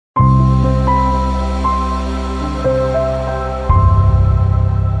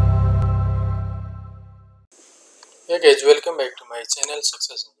guys, welcome back to my channel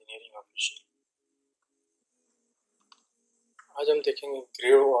Success Engineering Official। आज हम देखेंगे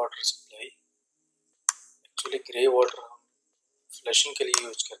grey water supply. Actually grey water हम flushing के लिए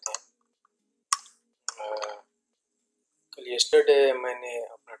यूज करते हैं। कल यस्टरडे मैंने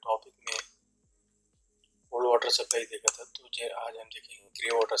अपना टॉपिक में कोल्ड वाटर सप्लाई देखा था, तो आज हम देखेंगे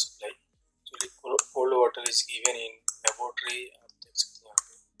grey water supply. Actually cold water is given in laboratory, आप देख सकते हैं यहाँ पे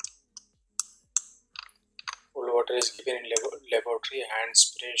cold water is given in laboratory, hand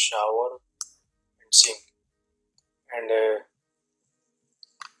spray, shower and sink। and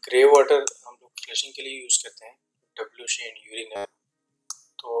grey water हम लोग फ्लशिंग के लिए यूज करते हैं, WC एंड यूरिन।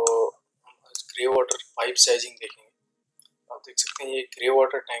 तो हम आज ग्रे वाटर पाइप साइजिंग देखेंगे। आप देख सकते हैं ये ग्रे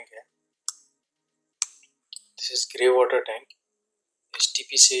वाटर टैंक है, this is grey water tank.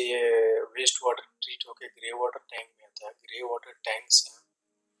 STP से ये वेस्ट वाटर ट्रीट होकर ग्रे वाटर टैंक में आता है। ग्रे वाटर टैंक से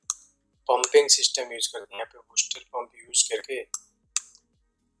पंपिंग सिस्टम यूज करते हैं। यहाँ पे बूस्टर पंप यूज करके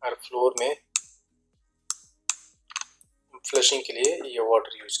हर फ्लोर में फ्लशिंग के लिए ये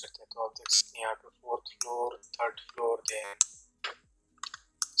वाटर यूज करते हैं। तो आप देख सकते हैं यहाँ पे 4th floor, 3rd floor, then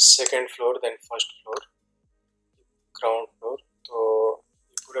 2nd floor, then 1st floor, ground floor. तो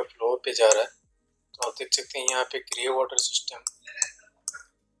ये पूरा फ्लोर पे जा रहा है। तो आप देख सकते हैं यहाँ पे grey water system,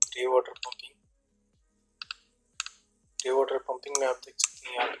 grey water pumping. Grey water pumping में आप देख सकते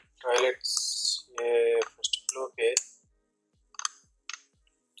हैं यहाँ पे टॉयलेट्स, ये 1st फ्लोर पे।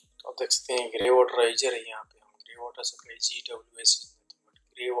 तो आप देख सकते हैं ग्रे वाटर राइजर है। यहाँ पे हम grey water supply GWS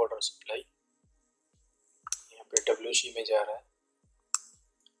grey water supply यहाँ पे WC में जा रहा है।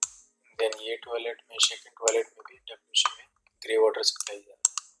 देन ये टॉयलेट में, 2nd टॉयलेट में भी WC में ग्रे वाटर सप्लाई जा रहा है।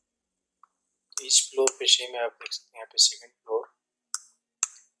 तो इस फ्लोर पे सेम है, आप देख सकते हैं यहाँ पे 2nd floor.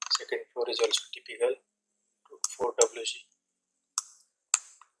 2nd floor is also typical for WC।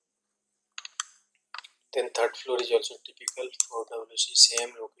 Then 3rd floor is also typical for WC,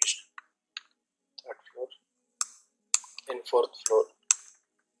 same location, 3rd floor। Then 4th floor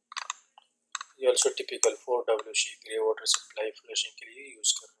is also typical for WC, grey water supply flushing के लिए use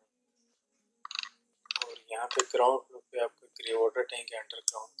कर रहे हैं। और यहाँ पे ground floor पे आपको ग्रे वाटर टैंक है,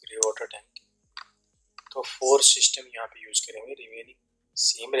 अंडरग्राउंड ग्रे वाटर टैंक। तो 4 सिस्टम यहाँ पे यूज करेंगे, रिमेनिंग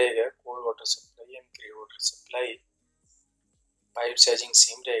सेम रहेगा। Cold water supply and grey water supply, pipe sizing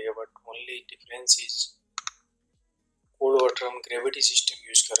same रहेगा, but only difference is cold water हम ग्रेविटी सिस्टम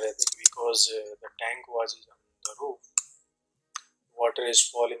यूज कर रहे थे because the tank was on the roof, water is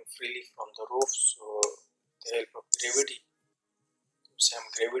falling freely from the roof, so the help of gravity, उसे हम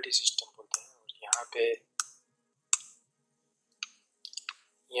gravity system बोलते हैं। और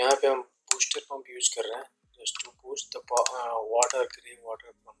यहाँ पे हम बूस्टर पंप यूज कर रहे हैं just to boost the water, grey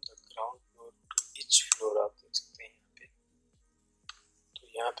water from the ground floor to each floor. आप देख सकते हैं यहाँ पे। तो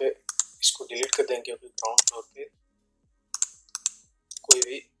यहाँ पे इसको डिलीट कर देंगे क्योंकि ग्राउंड फ्लोर पे कोई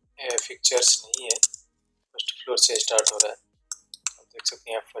भी फिक्चर्स नहीं है, 1st फ्लोर से स्टार्ट हो रहा है। आप देख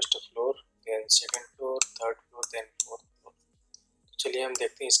सकते हैं 1st floor, then 2nd floor, 3rd floor, then 4th floor. तो चलिए हम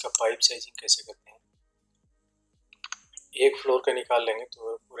देखते हैं इसका पाइप साइजिंग कैसे करते हैं। एक फ्लोर का निकाल लेंगे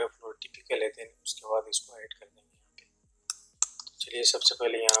तो पूरा फ्लोर टिपिकल है, देन उसके बाद इसको ऐड कर देंगे यहाँ पे। तो चलिए सबसे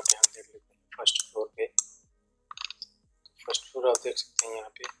पहले यहाँ पे हम देख लेते हैं 1st फ्लोर पे। तो 1st फ्लोर आप देख सकते हैं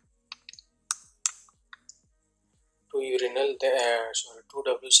यहाँ पे 2 urinal, 2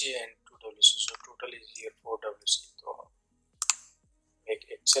 WC and 2 WC, so total is here 4 WC। तो एक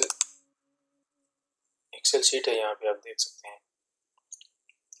एक्सेल शीट है यहाँ पे, आप देख सकते हैं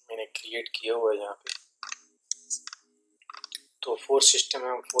मैंने क्रिएट किया हुआ है यहाँ पे। तो 4 सिस्टम है,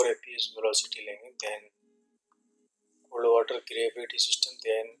 हम 4 APS वेलोसिटी लेंगे, then cold water gravity system,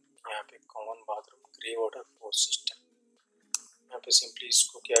 then यहाँ पे common bathroom grey water 4 system. यहाँ पे सिंपली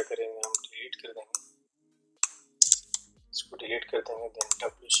इसको क्या करेंगे, हम डिलीट कर देंगे, इसको डिलीट कर देंगे। देन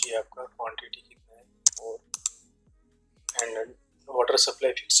WC आपका क्वांटिटी कितना है 4, and water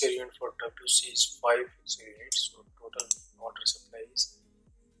supply fixer unit for WC is 5 fixer unit, so total water supply is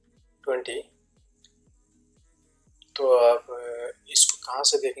 20। तो आप इसको कहाँ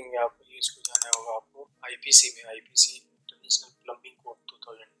से देखेंगे, आप इसको जाना होगा आपको IPC में, IPC इंटरनेशनल प्लम्बिंग कोड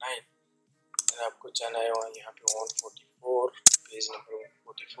 2009। आपको जाना है वहाँ, यहाँ पे 144, पेज नंबर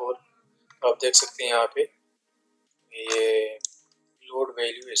 144। तो आप देख सकते हैं यहाँ पे ये load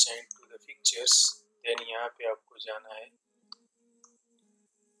value assign to the fixtures. Then यहाँ पे आपको जाना है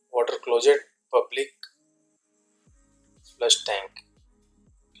water closet public flush tank,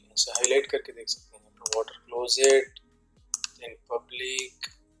 ऐसे हाईलाइट करके देख सकते हैं तो वाटर क्लोजेट, देन पब्लिक,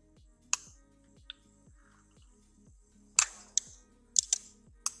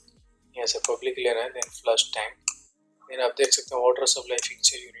 यहाँ से पब्लिक लेना है, देन फ्लश टैंक। देन आप देख सकते हैं water supply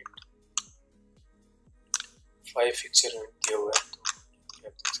fixture unit 5 fixer unit दिया हुआ है, तो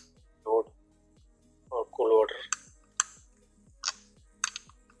लोड और कूल वाटर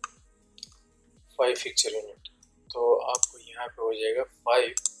 5 फिक्सर यूनिट, तो आपको यहाँ पे हो जाएगा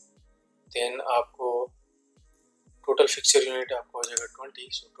 5। देन आपको टोटल फिक्सर यूनिट आपको हो जाएगा 20।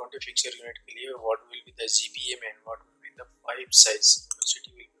 सो 20 फिक्सर यूनिट के लिए what will be the GPM and what will be the pipe size,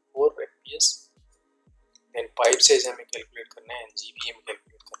 velocity will be 4 fps। Then pipe size हमें कैलकुलेट करना है एंड जीपीएम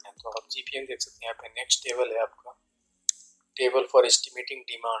कैलकुलेट करना है। तो आप जीपीएम देख सकते हैं यहाँ पे नेक्स्ट टेबल है आपका, टेबल फॉर एस्टिमेटिंग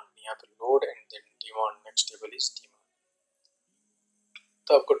डिमांड, यहाँ पे load and then demand, next table is demand.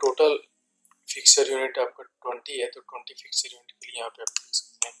 तो आपको टोटल फिक्सर यूनिट आपका 20 है, तो 20 फिक्सर यूनिट के लिए यहाँ पे आप देख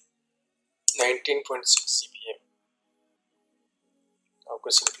सकते हैं 19.6 जीपीएम। आपको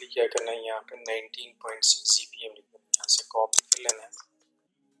सिंपली क्या करना है, यहाँ पे 19.6 जीपीएम लिखना है, यहाँ से कॉपी कर लेना है,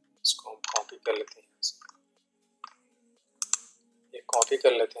 इसको हम कॉपी कर लेते हैं, यहाँ से ये कॉपी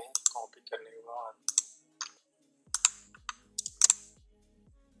कर लेते हैं। कॉपी करने के बाद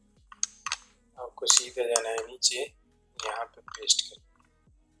आपको सीधा जाना है नीचे, यहाँ पे पेस्ट कर,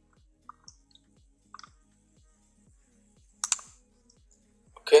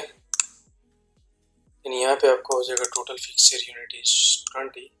 ओके। यहाँ पे आपको हो जाएगा total fixer unit is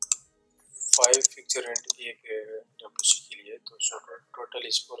 20, 5 fixer unit एक डब्ल्यूसी के लिए, तो total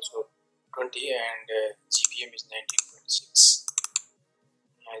is 20 and GPM is 19.6।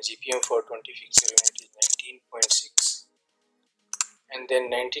 GPM for 20 fixer unit is 19.6 and then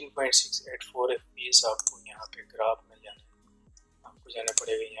 19.6 at 4 fps। आपको यहाँ पे ग्राफ में जाना है, आपको जाना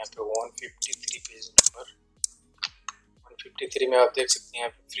पड़ेगा यहाँ पे 153 पेज नंबर 153 में आप देख सकते हैं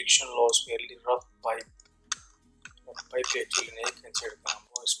यहाँ पे friction loss Fairlie rough pipe actually नहीं कंसिडर काम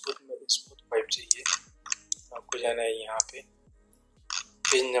हो, स्मूथ पाइप चाहिए, तो आपको जाना है यहाँ पे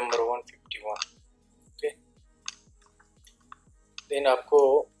पेज नंबर 151, ओके। देन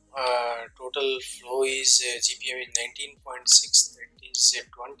आपको total flow is GPM is 19.6, that is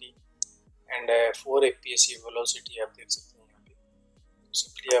 20 and 4 fps velocity आप देख सकते हैं यहाँ पे।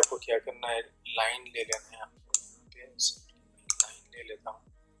 सिंपली आपको क्या करना है, लाइन ले लेना है, आपको यहाँ पे लाइन ले लेता हूँ,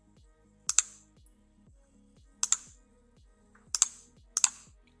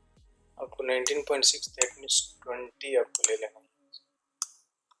 आपको 19.6 दैट मीन्स 20 आपको ले लेना है,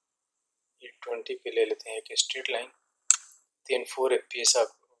 ये 20 पे ले लेते हैं एक स्ट्रेट लाइन। देन 4 fps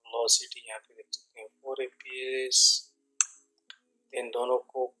आप वेलोसिटी यहाँ पे देख सकते हैं 4 fps। देन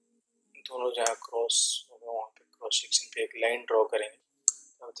दोनों जहाँ क्रॉस होगा वहाँ पे क्रॉस सेक्शन पे एक लाइन ड्रॉ करेंगे,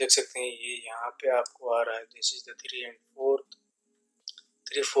 तो आप देख सकते हैं ये यहाँ पे आपको आ रहा है, this is the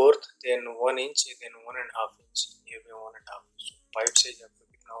 3/4 then 1 inch then 1.5 inch, ये भी 1.5। सो पाइप साइज आपका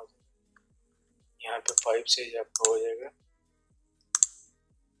कितना हो जाएगा, यहाँ पे पाइप साइज आपका हो जाएगा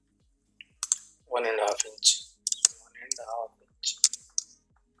 1.5 इंच, 1.5 इंच,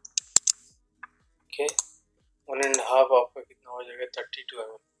 ओके। 1.5 आपका कितना हो जाएगा 32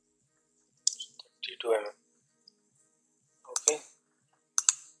 mm, 32 mm, ओके।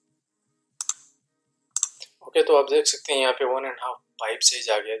 ओके, तो आप देख सकते हैं यहाँ पे 1.5 पाइप साइज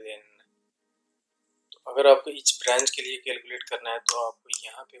आ गया। देन तो अगर आपको ईच ब्रांच के लिए कैलकुलेट करना है तो आपको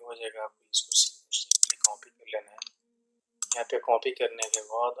यहाँ पे हो जाएगा, आपको इसको सिंपली कॉपी कर लेना है, यहाँ पे कॉपी करने के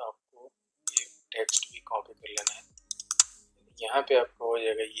बाद आपको ये टेक्स्ट भी कॉपी कर लेना है, यहाँ पे आपको हो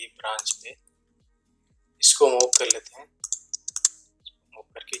जाएगा ये ब्रांच पे, इसको मूव कर लेते हैं, मूव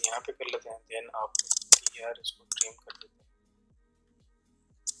करके यहाँ पे कर लेते हैं। देन आपको यार इसको ट्रिम कर देते हैं,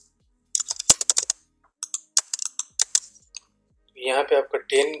 तो यहाँ पे आपका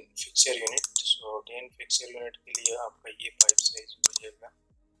 10 फिक्सर यूनिट, सो 10 फिक्सर यूनिट के लिए आपका ये पाइप साइज हो जाएगा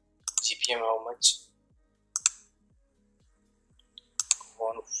GPM how much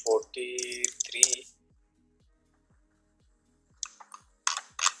 143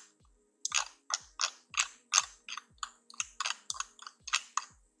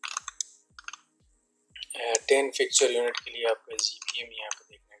 10 fixer unit के लिए आपका जीपीएम यहाँ पे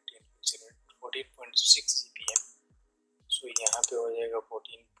देखना है, 10 फिक्सर यूनिट 14.6 जीपीएम। सो यहाँ पे हो जाएगा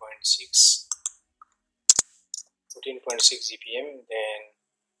 14.6 जीपीएम। देन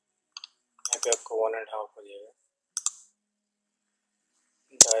यहाँ पे आपको 1.5 हो जाएगा,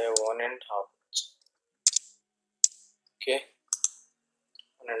 dia 1.5 inch, okay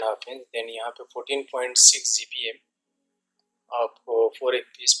 1.5 inch. Then यहाँ पे 14.6 जीपीएम आपको 4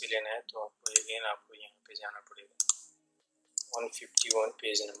 fps पे लेना है, तो आपको अगेन आपको यहाँ पे जाना पड़ेगा 151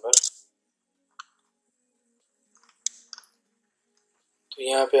 पेज नंबर, तो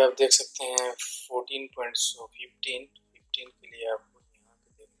यहाँ पे आप देख सकते हैं 15 के लिए आपको यहाँ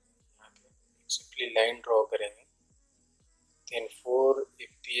पे देखना है, यहाँ पे सिंपली लाइन ड्रॉ करेंगे, देन 4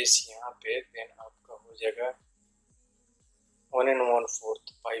 fps यहाँ पे, देन आपका हो जाएगा 1 1/4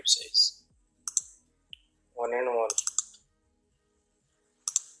 pipe size 1 and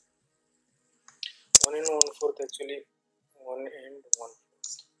 1/4 actually 1 and 1/4.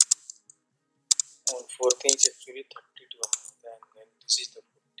 1/4 inch actually 32 होता है, and then this is the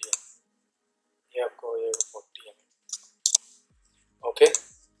 40 mm. ये आपका हो जाएगा 40 mm. ओके,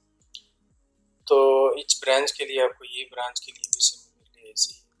 तो इच ब्रांच के लिए आपको ये ब्रांच के लिए भी सिमिलरली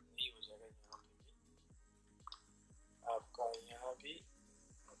ऐसे ही हो जाएगा। यहाँ पे भी आपका यहाँ भी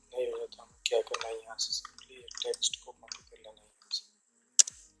नहीं हो जाता। हमें क्या करना है, यहाँ से सिंपली टेक्स्ट को कॉपी कर लेना है, यहाँ से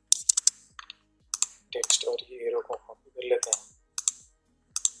टेक्स्ट और ये एरो को कॉपी कर लेते हैं।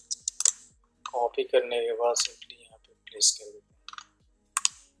 कॉपी करने के बाद सिंपली यहाँ पे प्लेस कर देते हैं।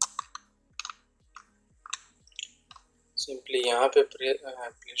 सिंपली यहाँ पे प्लेस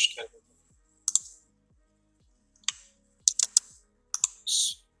कर देते हैं।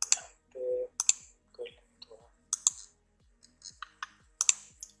 यहाँ पे कर लेंगे थोड़ा,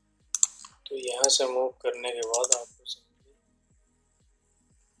 तो यहाँ से मूव करने के बाद आपको सिंपली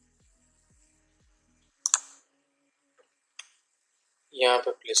यहाँ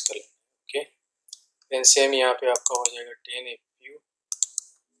पे प्लेस कर लेंगे। ओके, देन सेम यहाँ पे आपका हो जाएगा 10 FPU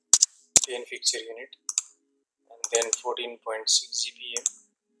 10 fixture unit and then 14.6 GPM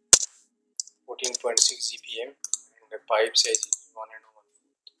 14.6 GPM and the pipe size is 1 and 1/4.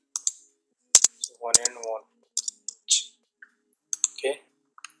 So 1 and 1/4 inch. Okay,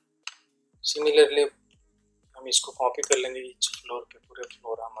 similarly हम इसको कॉपी कर लेंगे इच फ्लोर पे। पूरे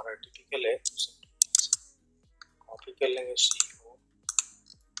फ्लोर हमारा टिपिकल है, कॉपी कर लेंगे, CO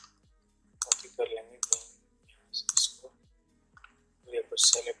कॉपी कर लेंगे, यहाँ से इसको पूरे को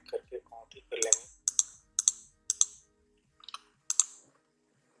सेलेक्ट करके कॉपी कर लेंगे।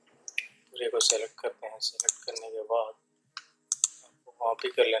 पूरे को सेलेक्ट करते हैं। सेलेक्ट करने के बाद आपको कॉपी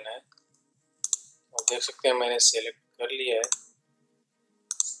कर लेना है। आप देख सकते हैं मैंने सेलेक्ट कर लिया है।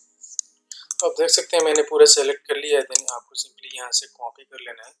 आप देख सकते हैं मैंने पूरा सेलेक्ट कर लिया है। देन आपको सिंपली यहाँ से कॉपी कर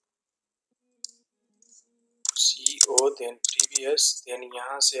लेना है, CO देन प्रीवियस, देन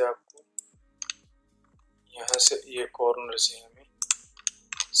यहाँ से आपको यहाँ से ये कॉर्नर से हमें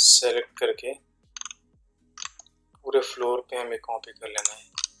सेलेक्ट करके पूरे फ्लोर पे हमें कॉपी कर लेना है।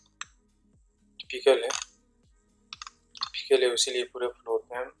 टिपिकल है इसीलिए पूरे फ्लोर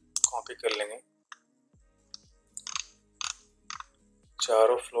पे हम कॉपी कर लेंगे।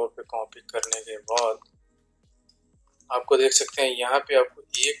 चारों फ्लोर पे कॉपी करने के बाद आपको देख सकते हैं यहाँ पे आपको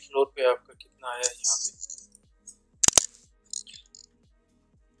एक फ्लोर पे आपका कितना आया है। यहाँ पे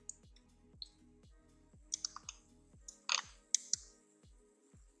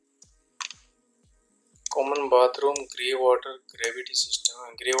common bathroom grey water gravity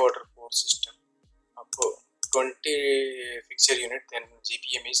system, grey water force system, आपको 20 fixture unit, then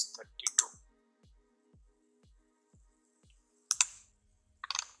GPM is 32।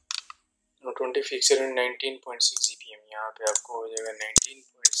 20 fixture unit 19.6 GPM, यहाँ पे आपको हो जाएगा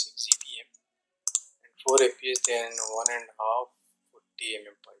 19.6 GPM and 4 FPS, then 1.5 40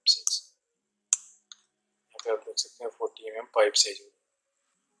 mm pipe size. यहाँ पे आप देख सकते हैं 40 mm पाइप साइज।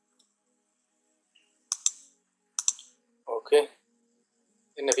 ओके,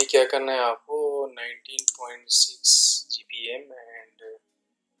 अभी क्या करना है आपको 19.6 GPM एंड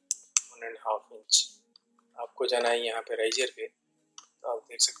 1.5 इंच आपको जाना है यहाँ पे राइजर पे। तो आप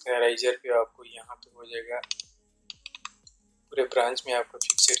देख सकते हैं राइजर पे आपको यहाँ पे हो जाएगा पूरे ब्रांच में आपका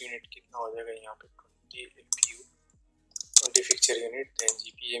फिक्चर यूनिट कितना हो जाएगा, यहाँ पे 20 FPU 20 fixture unit, then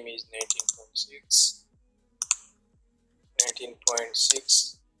GPM is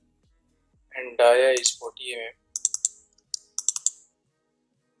 19.6 and dia is 40 mm,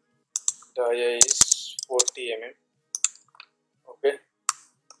 dia is 40 mm। Okay,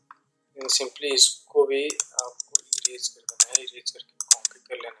 simply इसको भी आपको इरेज कर देना है, इरेज करके कॉपी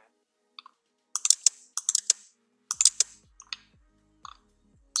कर लेना है।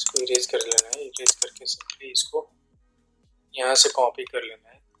 इसको इरेज कर लेना है, इरेज करके सिंपली इसको यहाँ से कॉपी कर लेना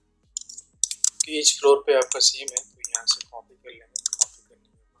है कि ईच फ्लोर पे आपका सेम है, तो यहाँ से कॉपी कर लेंगे। कॉपी करने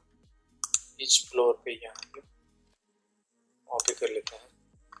के बाद ईच फ्लोर पे यहाँ पे कॉपी कर लेते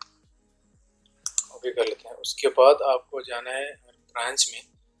हैं, उसके बाद आपको जाना है ब्रांच में।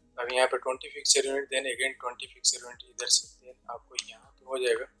 अब यहाँ पे 20 fixture unit, then again 20 fixture unit इधर से, देन आपको यहाँ पे हो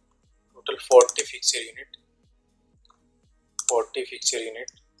जाएगा total 40 fixture unit. 40 fixture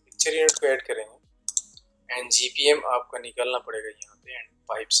unit को ऐड करेंगे एंड GPM आपका निकालना पड़ेगा यहाँ पे एंड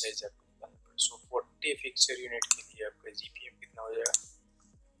पाइप साइज आपको निकालना पड़ेगा। सो 40 फिक्चर यूनिट के लिए आपका GPM कितना हो जाएगा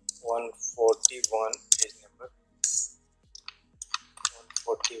 141, पेज नंबर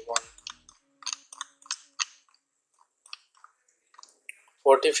 141।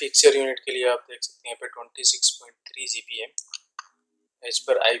 40 फिक्चर यूनिट के लिए आप देख सकते हैं यहाँ पे 26.3 GPM as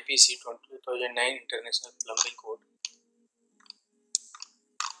per IPC 2009 international plumbing code.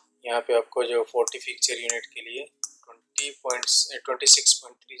 यहाँ पे आपको जो 40 फिक्चर यूनिट के लिए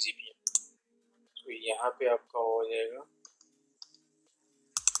 26.3 GPM, तो यहाँ पे आपका हो जाएगा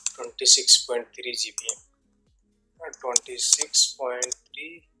 26.3 GPM,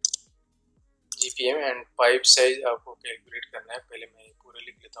 26.3 GPM। And pipe size आपको कैलकुलेट करना है। पहले मैं पूरा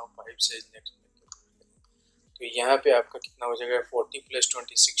लिख लेता हूँ पाइप साइज नेक्स्ट में। तो यहाँ पे आपका कितना हो जाएगा 40 +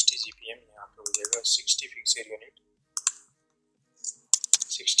 20 60 GPM। यहाँ पे हो जाएगा 60 fixture unit,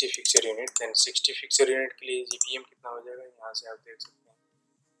 60 fixture unit. Then 60 fixture unit के लिए GPM कितना हो जाएगा, यहाँ से आप देख सकते हैं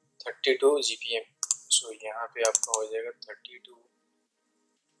 32 GPM। सो यहाँ पे आपका हो जाएगा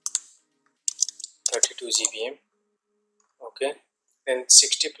 32 GPM। ओके, देन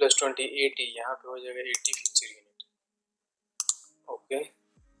 60 + 20 80, यहाँ पे हो जाएगा 80 fixture unit. Okay,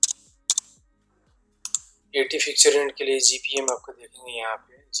 80 fixture unit के लिए GPM आपको देखेंगे यहाँ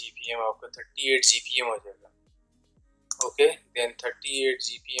पे GPM आपका 38 GPM हो जाएगा। ओके, देन 38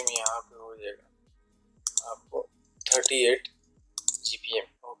 GPM यहाँ पे हो जाएगा आपको 38 GPM।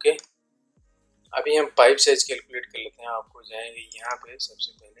 ओके, अभी हम पाइप साइज कैलकुलेट कर लेते हैं। आपको जाएंगे यहाँ पे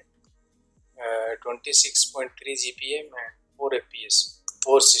सबसे पहले 26.3 GPM एंड 4 FPS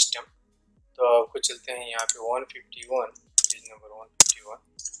 4 सिस्टम। तो आपको चलते हैं यहाँ पे 151, पेज नंबर 151।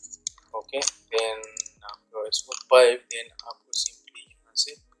 ओके, देन आपको स्मूथ पाइप, देन आपको सिंपली यहाँ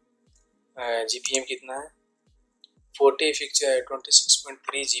से GPM कितना है 40 फिक्चर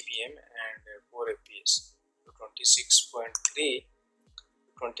 26.3 GPM एंड 4 FPS। तो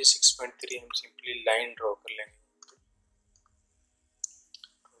 26.3 हम सिंपली लाइन ड्रॉ कर लेंगे।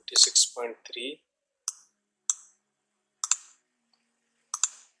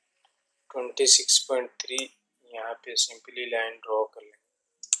 26.3 यहाँ पे सिंपली लाइन ड्रॉ कर लेंगे।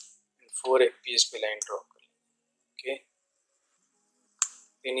 4 FPS पे लाइन ड्रॉ कर लेंगे। ओके,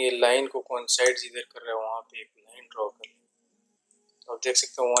 ये लाइन को कोइंसाइड जिधर कर रहा है वहाँ पे एक लाइन ड्रॉ कर लेंगे। तो आप देख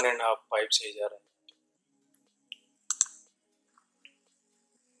सकते हो 1.5 पाइप से जा रहा है।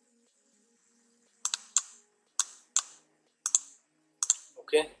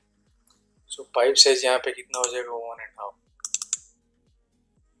 ओके, सो पाइप साइज यहाँ पे कितना हो जाएगा 1.5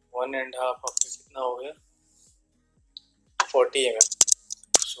 आपका कितना हो गया 40 mm।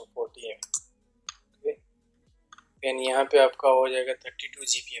 सो 40 mm। ओके, देन यहाँ पे आपका हो जाएगा 32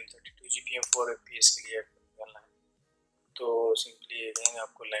 GPM 4 FPS के लिए निकालना है। तो सिंपली अगेन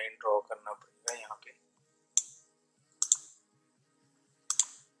आपको लाइन ड्रॉ करना पड़ेगा यहाँ पे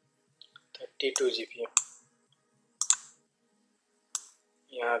 32 GPM।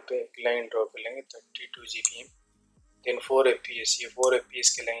 यहाँ पे एक लाइन ड्रॉ कर लेंगे 32 GPM। देन 4 FPS, ये 4 FPS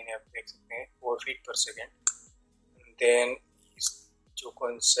की लाइन है, आप देख सकते हैं 4 फीट पर सेकेंड। देन जो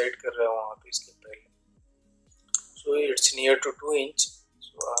कोइंसाइड कर रहा है वहाँ पे इसके पहले, so it's near to 2 inch.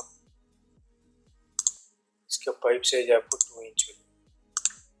 सो आप इसका पाइप साइज आपको 2 इंच हो जाएगा।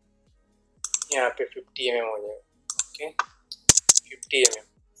 यहाँ पे 50 mm हो जाएगा। Okay, 50 mm।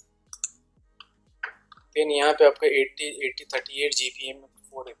 देन यहाँ पे आपका 38 GPM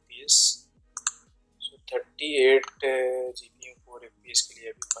 4 FPS। सो 38 GPM 4 FPS के लिए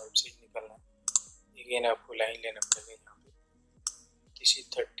अभी पाइप साइज निकलना है। अगेन आपको लाइन लेना पड़ेगा यहाँ पे, दिस इज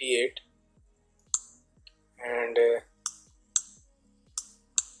 38 एंड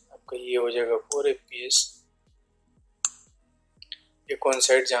आपका ये हो जाएगा 4 FPS। ये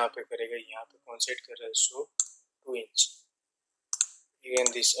कोइंसाइड जहाँ पे करेगा यहाँ पे कोइंसाइड कर रहा है, सो 2 inch.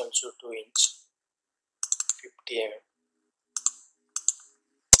 Again this also 2 inch 50 mm।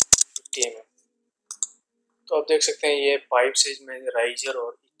 तो आप देख सकते हैं ये पाइप साइज में राइजर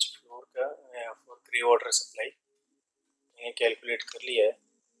और ईच फ्लोर का फॉर ग्रे वाटर सप्लाई मैंने कैलकुलेट कर लिया है।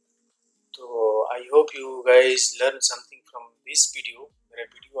 तो I hope you guys learn something from this video. मेरा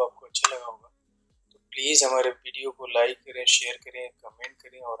वीडियो आपको अच्छा लगा होगा तो प्लीज़ हमारे वीडियो को लाइक करें, शेयर करें, कमेंट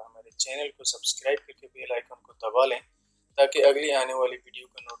करें और हमारे चैनल को सब्सक्राइब करके बेल आइकन को दबा लें ताकि अगली आने वाली वीडियो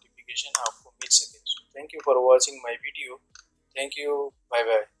का नोटिफिकेशन आपको मिल सके। So thank you for watching my video. Thank you, bye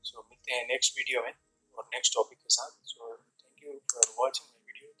bye. सो मिलते हैं नेक्स्ट वीडियो में और नेक्स्ट टॉपिक के साथ। So thank you for watching my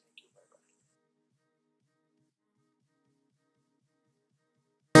video. Thank you, bye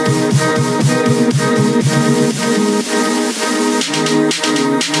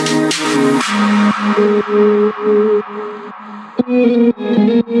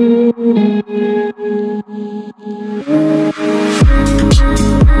bye.